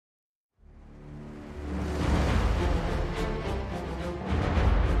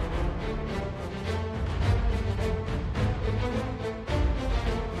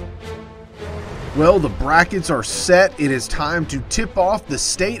Well, the brackets are set. It is time to tip off the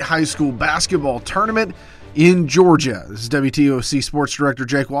state high school basketball tournament in Georgia. This is WTOC Sports Director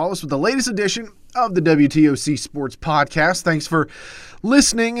Jake Wallace with the latest edition of the WTOC Sports Podcast. Thanks for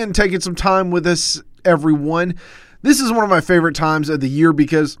listening and taking some time with us, everyone. This is one of my favorite times of the year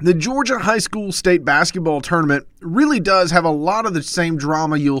because the Georgia High School State Basketball Tournament really does have a lot of the same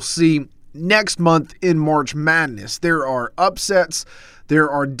drama you'll see next month in March Madness. There are upsets. There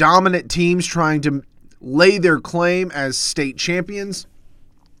are dominant teams trying to lay their claim as state champions.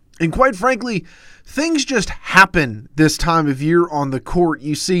 And quite frankly, things just happen this time of year on the court.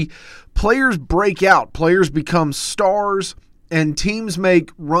 You see players break out, players become stars, and teams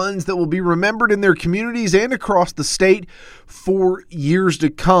make runs that will be remembered in their communities and across the state for years to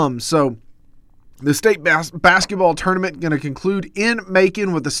come. So the state basketball tournament going to conclude in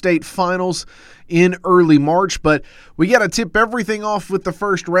Macon with the state finals in early March, but we got to tip everything off with the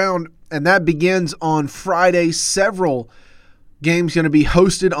first round, and that begins on Friday. Several games going to be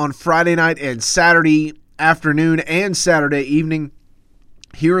hosted on Friday night and Saturday afternoon and Saturday evening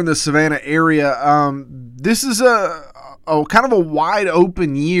here in the Savannah area. This is a kind of a wide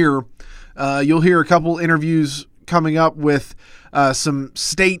open year. You'll hear a couple interviews coming up with some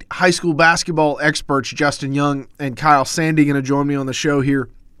state high school basketball experts. Justin Young and Kyle Sandy going to join me on the show here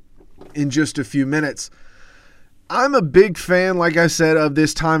in just a few minutes. I'm a big fan, like I said, of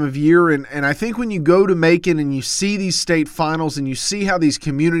this time of year, and I think when you go to Macon and you see these state finals and you see how these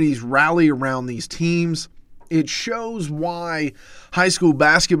communities rally around these teams, it shows why high school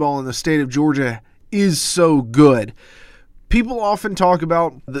basketball in the state of Georgia is so good. People often talk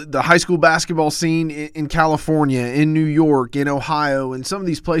about the high school basketball scene in California, in New York, in Ohio, and some of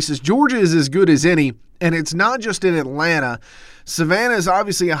these places. Georgia is as good as any, and it's not just in Atlanta. Savannah is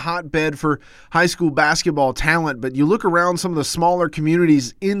obviously a hotbed for high school basketball talent, but you look around some of the smaller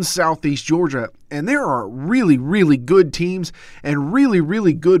communities in southeast Georgia, and there are really, really good teams and really,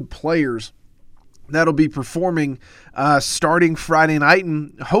 really good players that'll be performing starting Friday night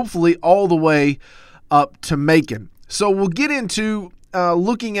and hopefully all the way up to Macon. So we'll get into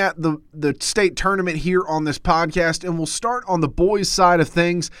looking at the state tournament here on this podcast, and we'll start on the boys' side of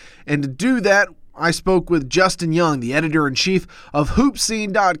things. And to do that, I spoke with Justin Young, the editor-in-chief of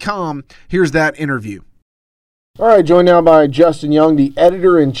Hoopscene.com. Here's that interview. All right, joined now by Justin Young, the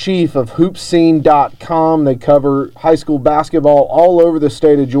editor-in-chief of Hoopscene.com. They cover high school basketball all over the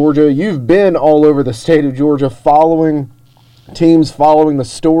state of Georgia. You've been all over the state of Georgia following teams, following the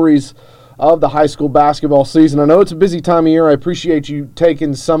stories of the high school basketball season. I know it's a busy time of year. I appreciate you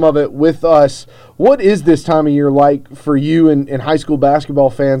taking some of it with us. What is this time of year like for you and high school basketball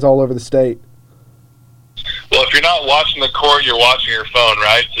fans all over the state? Well, if you're not watching the court, you're watching your phone,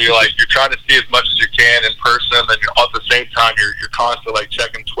 right? So you're trying to see as much as you can in person, and at the same time you're constantly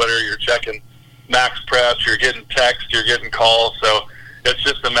checking Twitter, you're checking Max Preps, you're getting texts, you're getting calls. So it's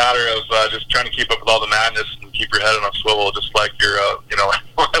just a matter of just trying to keep up with all the madness and keep your head on a swivel, just like you're,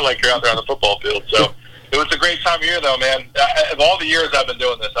 like you're out there on the football field. So it was a great time of year, though, man. Of all the years I've been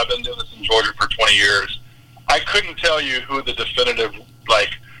doing this in Georgia for 20 years. I couldn't tell you who the definitive,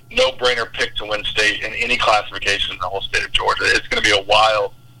 no-brainer pick to win state in any classification in the whole state of Georgia. It's going to be a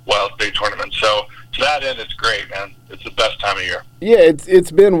wild state tournament. So to that end, it's great, man. It's the best time of year. Yeah,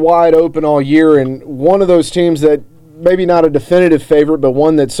 it's been wide open all year, and one of those teams that maybe not a definitive favorite, but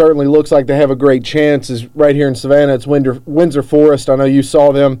one that certainly looks like they have a great chance is right here in Savannah. It's Windsor Forest. I know you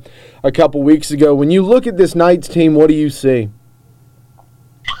saw them a couple weeks ago. When you look at this Knights team, what do you see?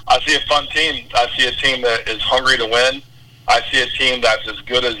 I see a fun team. I see a team that is hungry to win. I see a team that's as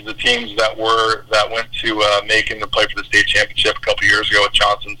good as the teams that went to Macon to play for the state championship a couple years ago with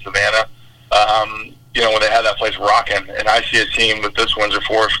Johnson, Savannah. When they had that place rocking. And I see a team with this Windsor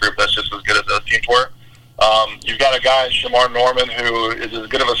Forest group that's just as good as those teams were. You've got a guy, Shamar Norman, who is as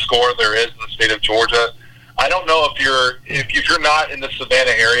good of a scorer there is in the state of Georgia. I don't know if you're not in the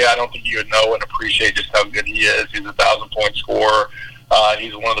Savannah area, I don't think you would know and appreciate just how good he is. He's a 1,000-point scorer.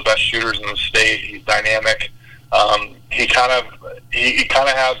 He's one of the best shooters in the state. He's dynamic. He kind of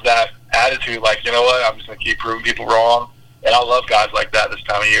has that attitude, like, you know what, I'm just going to keep proving people wrong. And I love guys like that this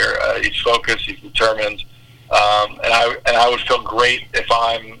time of year. He's focused. He's determined. And I would feel great if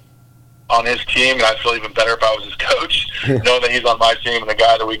I'm on his team, and I'd feel even better if I was his coach, knowing that he's on my team and the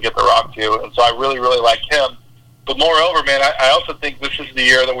guy that we can get the rock to. And so I really, really like him. But moreover, man, I also think this is the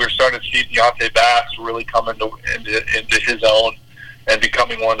year that we're starting to see Deontay Bass really come into his own and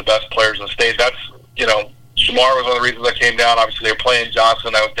becoming one of the best players in the state. That's, Shamar was one of the reasons I came down. Obviously, they were playing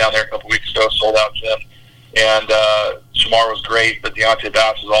Johnson. I was down there a couple weeks ago, sold out gym. And Shamar was great, but Deontay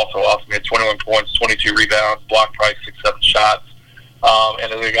Bass was also awesome. He had 21 points, 22 rebounds, blocked probably 6-7 shots.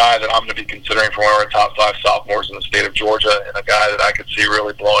 and is a guy that I'm going to be considering for one of our top 5 sophomores in the state of Georgia, and a guy that I could see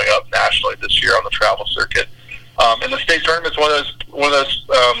really blowing up nationally this year on the travel circuit. And the state tournament's one of those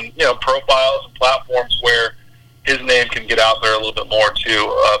profiles and platforms where his name can get out there a little bit more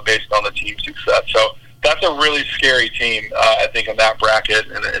too, based on the team's success. So that's a really scary team, I think, in that bracket,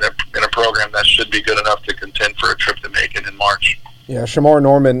 and in a program that should be good enough to contend for a trip to Macon in March. Yeah, Shamar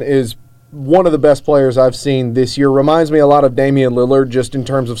Norman is one of the best players I've seen this year. Reminds me a lot of Damian Lillard just in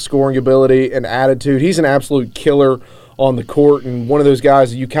terms of scoring ability and attitude. He's an absolute killer on the court and one of those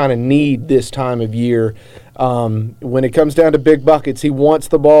guys that you kind of need this time of year. When it comes down to big buckets, he wants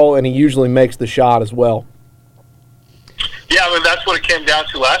the ball and he usually makes the shot as well. Yeah, I mean, that's what it came down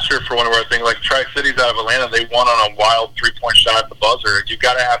to last year for one of our things. Like Tri-Cities out of Atlanta, they won on a wild three-point shot at the buzzer. You've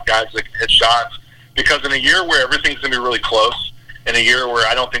got to have guys that can hit shots, because in a year where everything's going to be really close, in a year where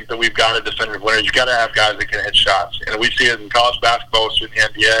I don't think that we've got a definitive winner, you've got to have guys that can hit shots. And we see it in college basketball, we see it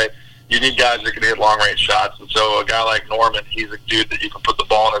in the NBA. You need guys that can hit long-range shots. And so a guy like Norman, he's a dude that you can put the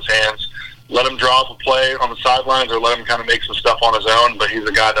ball in his hands, let him draw up a play on the sidelines, or let him kind of make some stuff on his own. But he's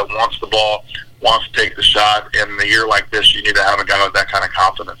a guy that wants the ball, wants to take the shot. And in a year like this, you need to have a guy with that kind of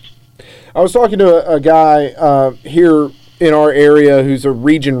confidence. I was talking to a guy here in our area who's a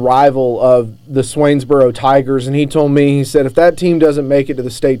region rival of the Swainsboro Tigers, and he told me, he said, if that team doesn't make it to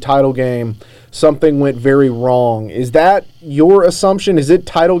the state title game, something went very wrong. Is that your assumption? Is it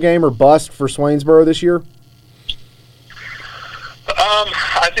title game or bust for Swainsboro this year?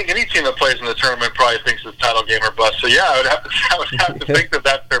 I think any team that plays in the tournament probably thinks it's title game or bust. So yeah, I would have to think that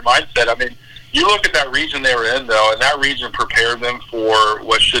that's their mindset. I mean, you look at that region they were in, though, and that region prepared them for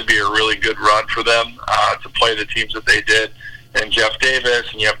what should be a really good run for them to play the teams that they did. And Jeff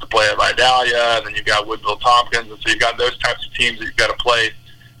Davis, and you have to play at Vidalia, and then you've got Woodville Tompkins, and so you've got those types of teams that you've got to play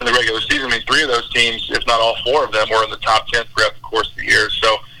in the regular season. I mean, 3 of those teams, if not all 4 of them, were in the top 10 throughout the course of the year.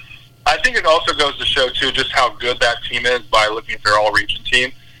 So I think it also goes to show, too, just how good that team is by looking at their all-region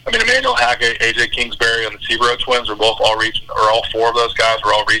team. I mean, Emmanuel Hackett, A.J. Kingsbury, and the Sebro twins are both all-region, or all 4 of those guys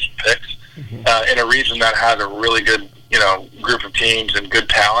were all-region picks in a region that has a really good, group of teams and good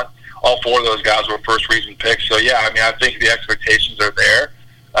talent. All 4 of those guys were first-region picks. So, yeah, I mean, I think the expectations are there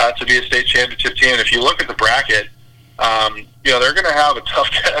to be a state championship team. And if you look at the bracket, they're going to have a tough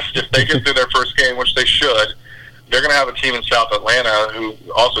test if they get through their first game, which they should. They're going to have a team in South Atlanta who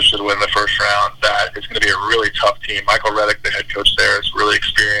also should win the first round. That is going to be a really tough team. Michael Reddick, the head coach there, is really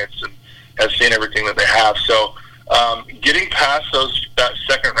experienced and has seen everything that they have. So getting past that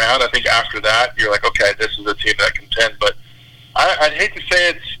second round, I think after that, you're like, okay, this is a team that can contend. But I'd hate to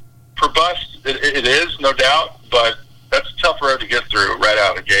say it's for bust. It is, no doubt, but that's a tough road to get through right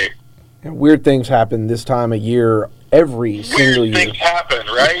out of the gate. And weird things happen this time of year every single year. Weird things happen,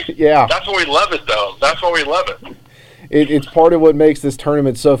 right? Yeah. That's why we love it, though. That's why we love it. It's part of what makes this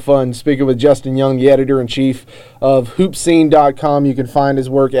tournament so fun. Speaking with Justin Young, the editor-in-chief of Hoopscene.com. You can find his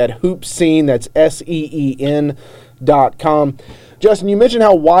work at Hoopscene, that's SEEN.com. Justin, you mentioned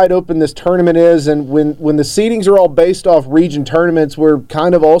how wide open this tournament is, and when the seedings are all based off region tournaments where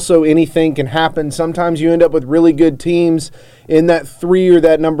kind of also anything can happen, sometimes you end up with really good teams in that 3 or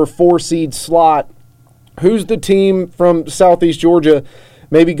that number 4 seed slot. Who's the team from Southeast Georgia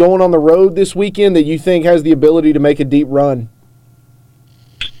maybe going on the road this weekend that you think has the ability to make a deep run?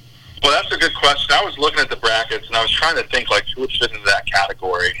 Well, that's a good question. I was looking at the brackets, and I was trying to think, like, who would fit into that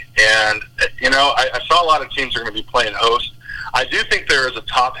category. And, I saw a lot of teams are going to be playing host. I do think there is a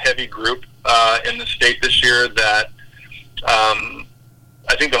top-heavy group in the state this year that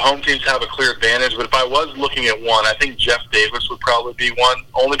I think the home teams have a clear advantage. But if I was looking at one, I think Jeff Davis would probably be one,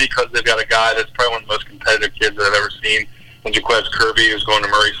 only because they've got a guy that's probably one of the most competitive kids that I've ever seen, and Jaquez Kirby, who's going to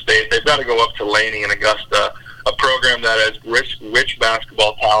Murray State. They've got to go up to Laney and Augusta, a program that has rich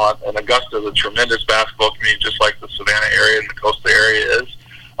basketball talent, and Augusta is a tremendous basketball community, just like the Savannah area and the coastal area is.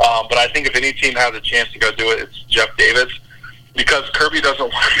 But I think if any team has a chance to go do it, it's Jeff Davis, because Kirby doesn't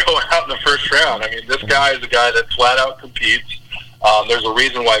want to go out in the first round. I mean, this guy is a guy that flat out competes. There's a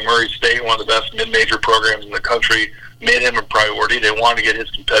reason why Murray State, one of the best mid-major programs in the country, made him a priority. They wanted to get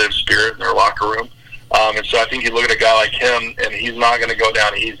his competitive spirit in their locker room. And so I think you look at a guy like him, and he's not going to go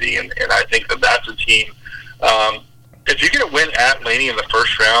down easy. And I think that that's a team. If you get a win at Laney in the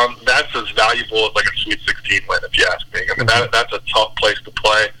first round, that's as valuable as like a Sweet 16 win, if you ask me. I mean, that's a tough place to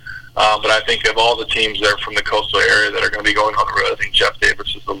play. But I think of all the teams there from the coastal area that are going to be going on the road, I think Jeff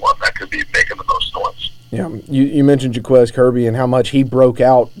Davis is the one that could be making the most noise. Yeah, you mentioned Jaquez Kirby and how much he broke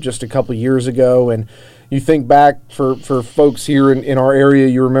out just a couple years ago, and you think back for folks here in our area,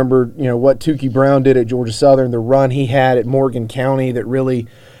 you remember what Tukey Brown did at Georgia Southern, the run he had at Morgan County that really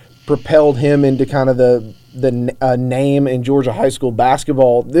propelled him into kind of the name in Georgia high school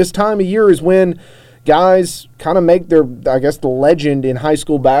basketball. This time of year is when guys kind of make their, I guess, the legend in high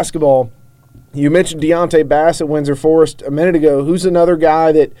school basketball. You mentioned Deontay Bass at Windsor Forest a minute ago. Who's another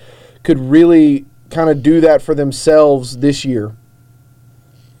guy that could really kind of do that for themselves this year?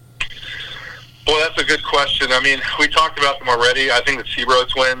 Well, that's a good question. I mean, we talked about them already. I think the Sebro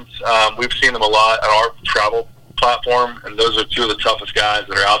twins, we've seen them a lot on our travel platform, and those are two of the toughest guys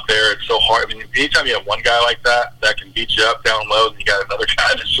that are out there. It's so hard. I mean, anytime you have one guy like that can beat you up down low, and you got another guy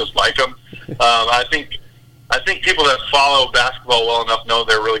that's just like him. I think people that follow basketball well enough know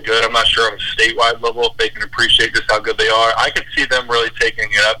they're really good. I'm not sure on a statewide level if they can appreciate just how good they are. I could see them really taking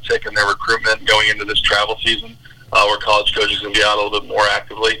an uptick in their recruitment going into this travel season, where college coaches can be out a little bit more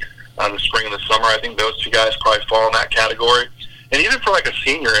actively in the spring and the summer. I think those two guys probably fall in that category. And even for like a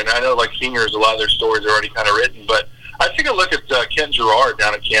senior, and I know like seniors, a lot of their stories are already kind of written, but I take a look at Kent Gerard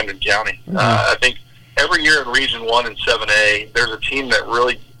down at Camden County. I think every year in Region 1 and 7A, there's a team that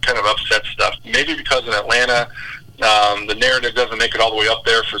really kind of upsets stuff. Maybe because in Atlanta, the narrative doesn't make it all the way up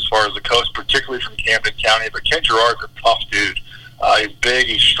there for as far as the coast, particularly from Camden County. But Kent Gerard's a tough dude. He's big,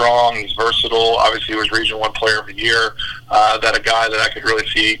 he's strong, he's versatile. Obviously, he was Region 1 Player of the Year. That a guy that I could really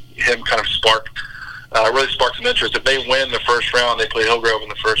see him kind of really spark some interest. If they win the first round, they play Hillgrove in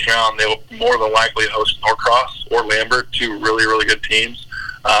the first round, they will more than likely host Norcross or Lambert, two really, really good teams,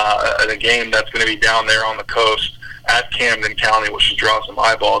 in a game that's going to be down there on the coast at Camden County, which should draw some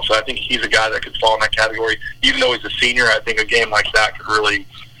eyeballs. So I think he's a guy that could fall in that category. Even though he's a senior, I think a game like that could really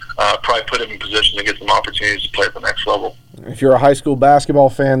probably put him in position to get some opportunities to play at the next level. If you're a high school basketball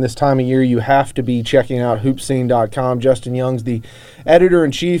fan this time of year, you have to be checking out hoopscene.com. Justin Young's the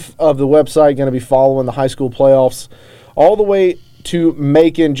editor-in-chief of the website, going to be following the high school playoffs all the way to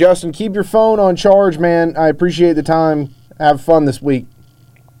Macon. Justin, keep your phone on charge, man. I appreciate the time. Have fun this week.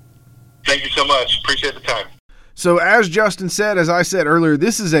 Thank you so much. Appreciate the time. So as Justin said, as I said earlier,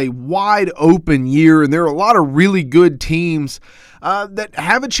 this is a wide open year, and there are a lot of really good teams that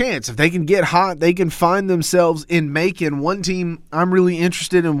have a chance. If they can get hot, they can find themselves in Macon. One team I'm really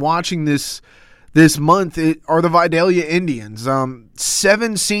interested in watching this month are the Vidalia Indians.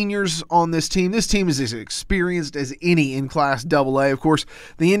 7 seniors on this team. This team is as experienced as any in Class AA. Of course,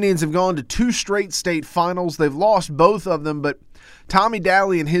 the Indians have gone to 2 straight state finals. They've lost both of them, but Tommy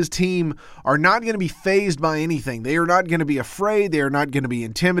Daly and his team are not going to be fazed by anything. They are not going to be afraid. They are not going to be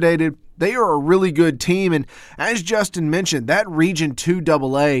intimidated. They are a really good team, and as Justin mentioned, that Region 2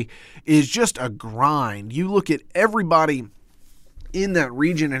 AA is just a grind. You look at everybody in that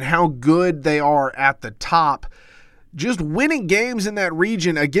region and how good they are at the top. Just winning games in that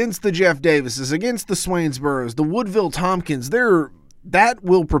region against the Jeff Davises, against the Swainsboroughs, the Woodville Tompkins, that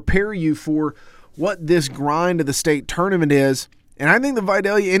will prepare you for what this grind of the state tournament is. And I think the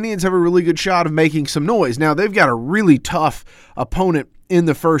Vidalia Indians have a really good shot of making some noise. Now, they've got a really tough opponent in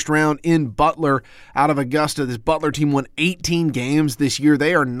the first round in Butler out of Augusta. This Butler team won 18 games this year.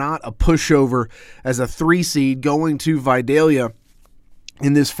 They are not a pushover as a 3 seed going to Vidalia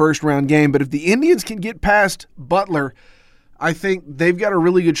in this first round game. But if the Indians can get past Butler, I think they've got a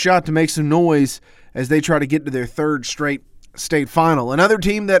really good shot to make some noise as they try to get to their 3rd straight state final. Another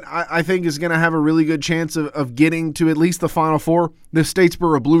team that I think is going to have a really good chance of getting to at least the Final Four, the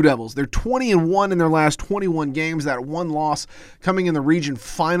Statesboro Blue Devils. They're 20-1 in their last 21 games. That one loss coming in the region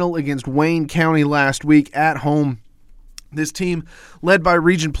final against Wayne County last week at home. This team, led by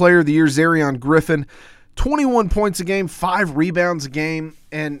Region Player of the Year, Zarion Griffin, 21 points a game, 5 rebounds a game,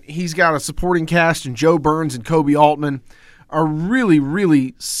 and he's got a supporting cast in Joe Burns and Kobe Altman. A really,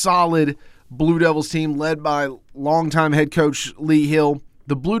 really solid Blue Devils team led by longtime head coach Lee Hill.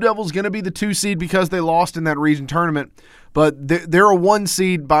 The Blue Devils going to be the 2 seed because they lost in that region tournament, but they're a 1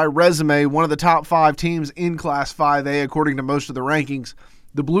 seed by resume, one of the top 5 teams in Class 5A according to most of the rankings.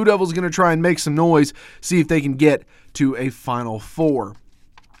 The Blue Devils going to try and make some noise, see if they can get to a Final Four.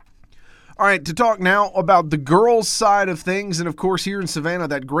 All right, to talk now about the girls' side of things, and of course here in Savannah,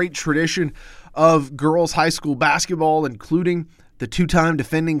 that great tradition of girls' high school basketball, including the 2-time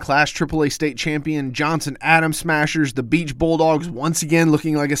defending Class AAA state champion Johnson Adams Smashers, the Beach Bulldogs, once again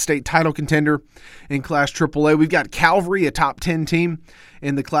looking like a state title contender in Class AAA. We've got Calvary, a top 10 team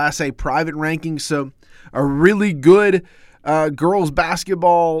in the Class A private rankings, so a really good girls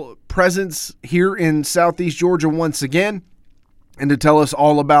basketball presence here in Southeast Georgia once again. And to tell us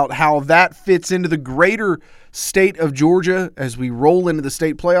all about how that fits into the greater state of Georgia as we roll into the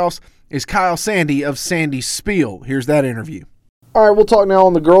state playoffs is Kyle Sandy of Sandy Spiel. Here's that interview. All right, we'll talk now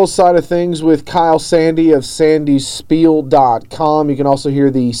on the girls' side of things with Kyle Sandy of sandyspiel.com. You can also hear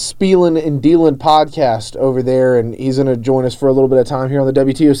the Spielin' and Dealin' podcast over there, and he's going to join us for a little bit of time here on the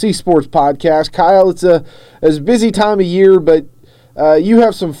WTOC Sports Podcast. Kyle, it's a busy time of year, but you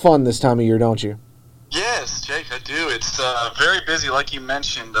have some fun this time of year, don't you? Yes, Jake, I do. It's very busy, like you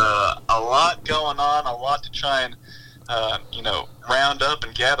mentioned. A lot going on, a lot to try and, round up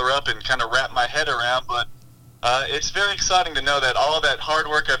and gather up and kind of wrap my head around, but it's very exciting to know that all of that hard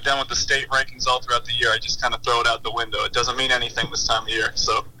work I've done with the state rankings all throughout the year, I just kind of throw it out the window. It doesn't mean anything this time of year.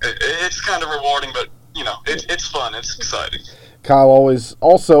 So it's kind of rewarding, but, it's fun. It's exciting. Kyle, always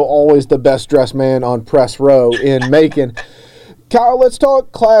the best dressed man on press row in Macon. Kyle, let's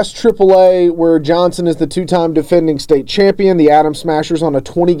talk Class AAA, where Johnson is the two-time defending state champion. The Adams Smashers on a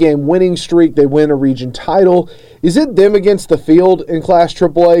 20-game winning streak. They win a region title. Is it them against the field in Class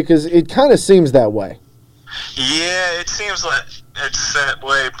AAA? Because it kind of seems that way. Yeah, it seems like it's that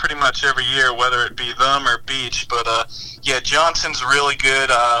way pretty much every year, whether it be them or Beach. But Johnson's really good.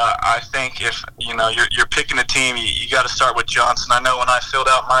 I think if you're picking a team, you got to start with Johnson. I know when I filled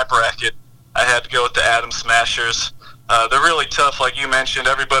out my bracket, I had to go with the Adams Smashers. They're really tough, like you mentioned.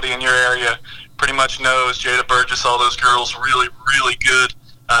 Everybody in your area pretty much knows Jada Burgess. All those girls really, really good,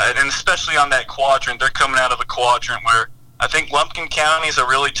 and especially on that quadrant. They're coming out of a quadrant where I think Lumpkin County is a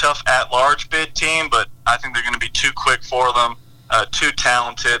really tough at-large bid team, but I think they're going to be too quick for them, too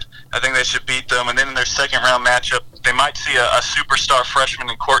talented. I think they should beat them. And then in their second-round matchup, they might see a superstar freshman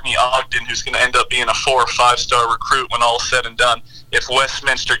in Courtney Ogden who's going to end up being a 4- or 5-star recruit when all is said and done if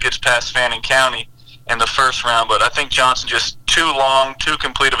Westminster gets past Fannin County in the first round. But I think Johnson just too long, too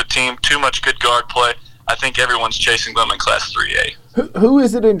complete of a team, too much good guard play. I think everyone's chasing them in Class 3A. Who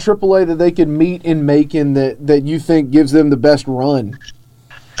is it in AAA that they can meet in Macon that you think gives them the best run?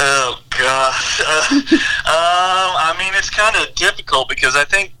 Oh, gosh. It's kind of difficult because I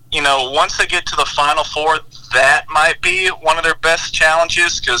think, once they get to the Final Four, that might be one of their best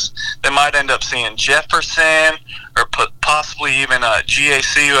challenges because they might end up seeing Jefferson or possibly even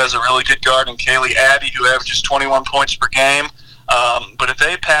GAC, who has a really good guard, and Kaylee Addy, who averages 21 points per game. But if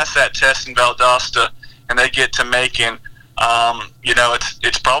they pass that test in Valdosta and they get to Macon,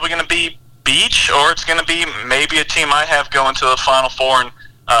 it's probably going to be Beach, or it's going to be maybe a team I have going to the Final Four and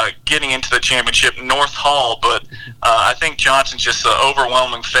getting into the championship, North Hall. But I think Johnson's just an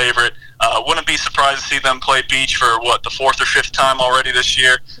overwhelming favorite. Wouldn't be surprised to see them play Beach for, the 4th or 5th time already this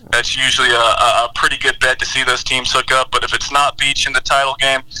year. That's usually a pretty good bet to see those teams hook up. But if it's not Beach in the title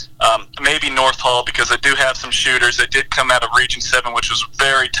game, maybe North Hall, because they do have some shooters. They did come out of Region 7, which was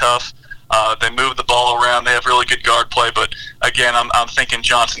very tough. They move the ball around. They have really good guard play. But, again, I'm thinking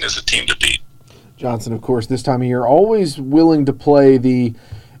Johnson is a team to beat. Johnson, of course, this time of year, always willing to play the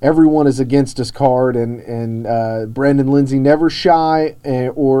everyone is against us card, and Brandon Lindsay never shy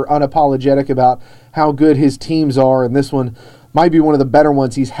or unapologetic about how good his teams are, and this one might be one of the better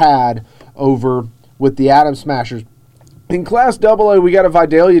ones he's had over with the Adams Smashers. In Class AA, we got a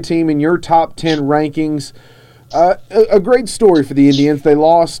Vidalia team in your top 10 rankings. A great story for the Indians. They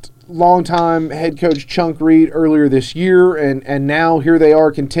lost longtime head coach Chunk Reed earlier this year, and now here they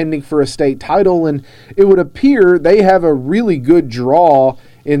are contending for a state title, and it would appear they have a really good draw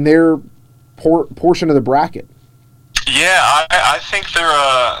in their portion of the bracket. Yeah, I think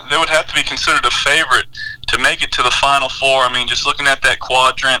they would have to be considered a favorite to make it to the Final Four. Just looking at that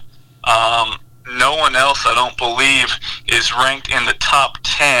quadrant, no one else, I don't believe, is ranked in the top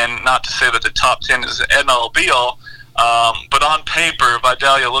 10. Not to say that the top 10 is the end-all, be-all, but on paper,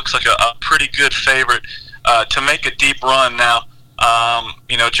 Vidalia looks like a pretty good favorite to make a deep run. Now,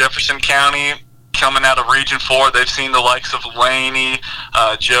 Jefferson County coming out of Region 4, they've seen the likes of Laney,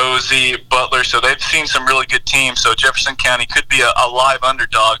 Josie, Butler, so they've seen some really good teams. So Jefferson County could be a live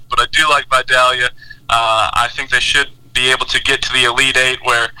underdog, but I do like Vidalia. I think they should be able to get to the Elite Eight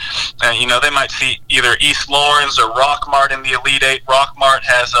where, they might see either East Lawrence or Rockmart in the Elite Eight. Rockmart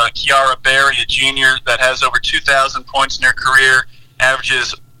has Kiara Berry, a junior that has over 2,000 points in her career,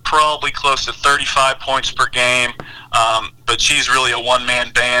 averages probably close to 35 points per game, but she's really a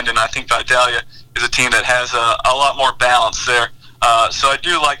one-man band, and I think Vidalia is a team that has a lot more balance there. So I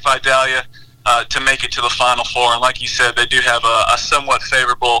do like Vidalia to make it to the Final Four, and like you said, they do have a somewhat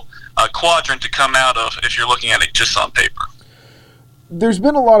favorable quadrant to come out of if you're looking at it just on paper. There's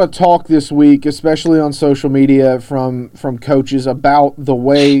been a lot of talk this week, especially on social media from coaches, about the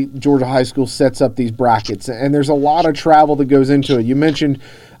way Georgia High School sets up these brackets, and there's a lot of travel that goes into it. You mentioned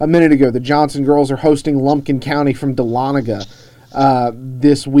a minute ago the Johnson girls are hosting Lumpkin County from Dahlonega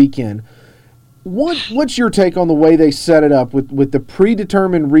this weekend. What's your take on the way they set it up with the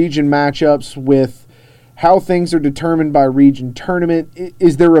predetermined region matchups, with how things are determined by region tournament.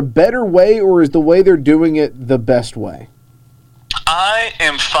 Is there a better way, or is the way they're doing it the best way? I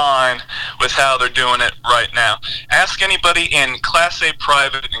am fine with how they're doing it right now. Ask anybody in Class A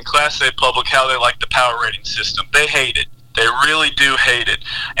private and Class A public how they like the power rating system. They hate it. They really do hate it.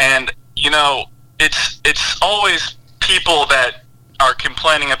 And, it's always people that are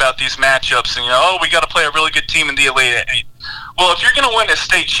complaining about these matchups and, we got to play a really good team in the Elite Eight. Well, if you're going to win a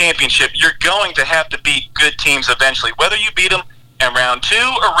state championship, you're going to have to beat good teams eventually. Whether you beat them in round 2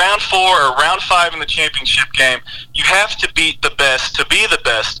 or round 4 or round 5 in the championship game, you have to beat the best to be the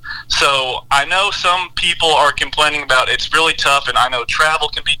best. So I know some people are complaining about it's really tough, and I know travel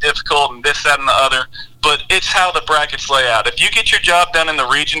can be difficult and this, that, and the other, but it's how the brackets lay out. If you get your job done in the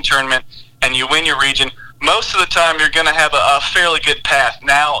region tournament and you win your region, most of the time you're going to have a fairly good path.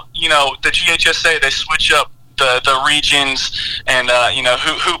 Now, the GHSA, they switch up the regions and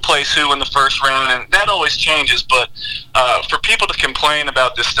who plays who in the first round, and that always changes. But for people to complain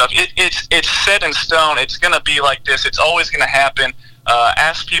about this stuff, it's set in stone. It's going to be like this. It's always going to happen.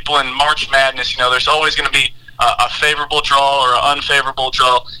 Ask people in March Madness. There's always going to be a favorable draw or an unfavorable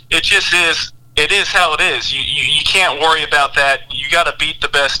draw. It just is. It is how it is. You can't worry about that. You got to beat the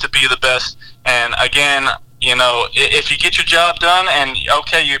best to be the best. And again, if you get your job done and,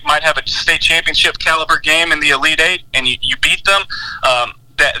 okay, you might have a state championship caliber game in the Elite Eight and you beat them,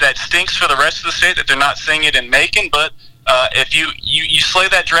 that stinks for the rest of the state that they're not seeing it in Macon. But if you slay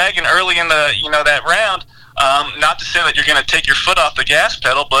that dragon early in the, that round, not to say that you're going to take your foot off the gas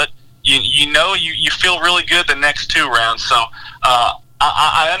pedal, but you feel really good the next 2 rounds. So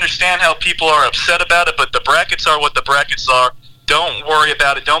I understand how people are upset about it, but the brackets are what the brackets are. Don't worry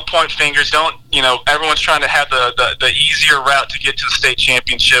about it. Don't point fingers. Don't, everyone's trying to have the easier route to get to the state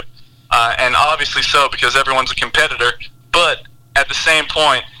championship, and obviously so because everyone's a competitor. But at the same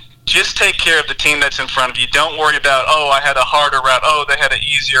point, just take care of the team that's in front of you. Don't worry about, I had a harder route. They had an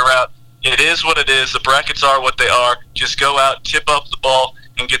easier route. It is what it is. The brackets are what they are. Just go out, tip up the ball,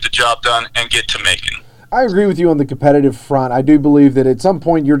 and get the job done and get to Macon. I agree with you on the competitive front. I do believe that at some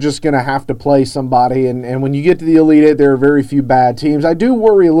point you're just going to have to play somebody, and when you get to the Elite Eight, there are very few bad teams. I do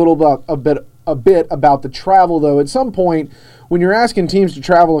worry a bit about the travel, though. At some point, when you're asking teams to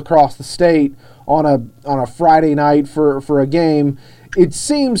travel across the state on a Friday night for a game, it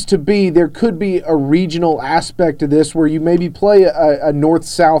seems to be there could be a regional aspect to this where you maybe play a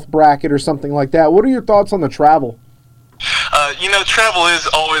north-south bracket or something like that. What are your thoughts on the travel? Travel is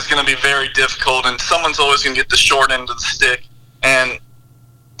always going to be very difficult, and someone's always going to get the short end of the stick. And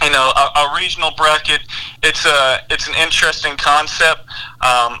a regional bracket, it's an interesting concept.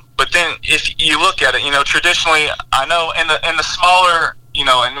 But then if you look at it, traditionally, I know in the smaller,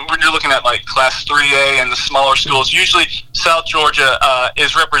 and when you're looking at like Class 3A and the smaller schools, usually South Georgia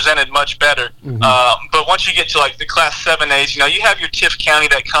is represented much better. Mm-hmm. But once you get to like the Class 7As, you have your Tift County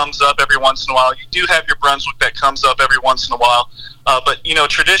that comes up every once in a while. You do have your Brunswick that comes up every once in a while. But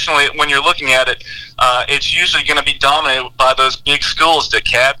traditionally, when you're looking at it, it's usually going to be dominated by those big schools,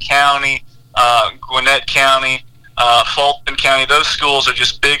 DeKalb County, Gwinnett County, Fulton County. Those schools are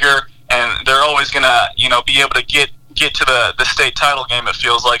just bigger, and they're always going to, be able to get to the state title game, it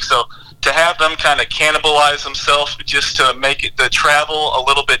feels like. So to have them kind of cannibalize themselves just to make the travel a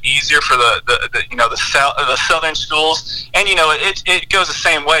little bit easier for the southern schools, and it goes the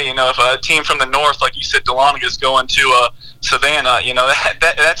same way. If a team from the north, like you said, Dahlonega is going to Savannah,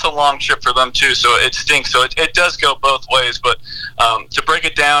 that's a long trip for them too. So it stinks. So it does go both ways. But to break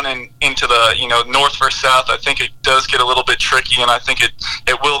it down into the north versus south, I think it does get a little bit tricky, and I think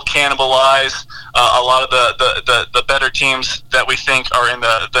it will cannibalize a lot of the better teams that we think are in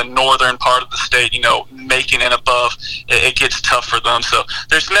the northern part of the state, Macon and above. It gets tough for them. So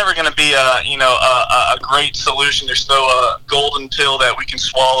there's never going to be a great solution. There's no golden pill that we can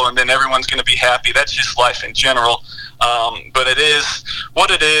swallow and then everyone's going to be happy. That's just life in general. But it is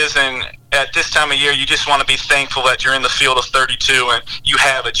what it is, and at this time of year, you just want to be thankful that you're in the field of 32 and you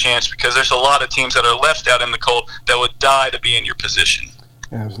have a chance, because there's a lot of teams that are left out in the cold that would die to be in your position.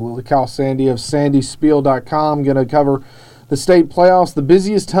 Absolutely. Kyle Sandy of sandyspiel.com going to cover the state playoffs, the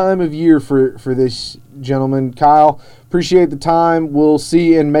busiest time of year for this gentleman. Kyle, appreciate the time. We'll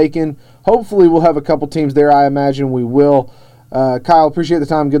see you in Macon. Hopefully we'll have a couple teams there. I imagine we will. Kyle, appreciate the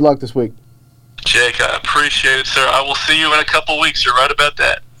time. Good luck this week. Jake, I appreciate it, sir. I will see you in a couple weeks. You're right about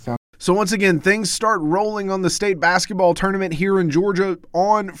that. So once again, things start rolling on the state basketball tournament here in Georgia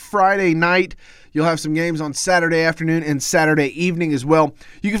on Friday night. You'll have some games on Saturday afternoon and Saturday evening as well.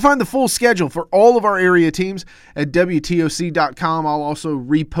 You can find the full schedule for all of our area teams at WTOC.com. I'll also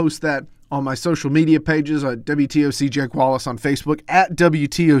repost that on my social media pages, WTOC Jake Wallace on Facebook, at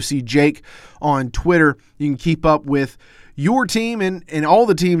WTOC Jake on Twitter. You can keep up with your team and all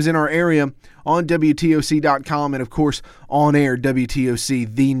the teams in our area on WTOC.com, and of course on air,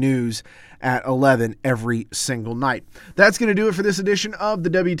 WTOC The News at 11 every single night. That's going to do it for this edition of the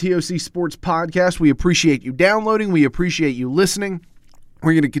WTOC Sports Podcast. We appreciate you downloading. We appreciate you listening.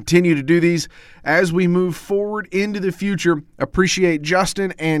 We're going to continue to do these as we move forward into the future. Appreciate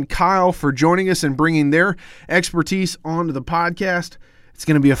Justin and Kyle for joining us and bringing their expertise onto the podcast. It's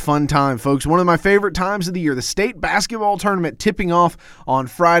going to be a fun time, folks. One of my favorite times of the year, the state basketball tournament tipping off on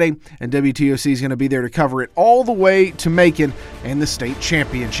Friday, and WTOC is going to be there to cover it all the way to Macon and the state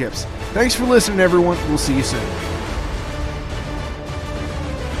championships. Thanks for listening, everyone. We'll see you soon.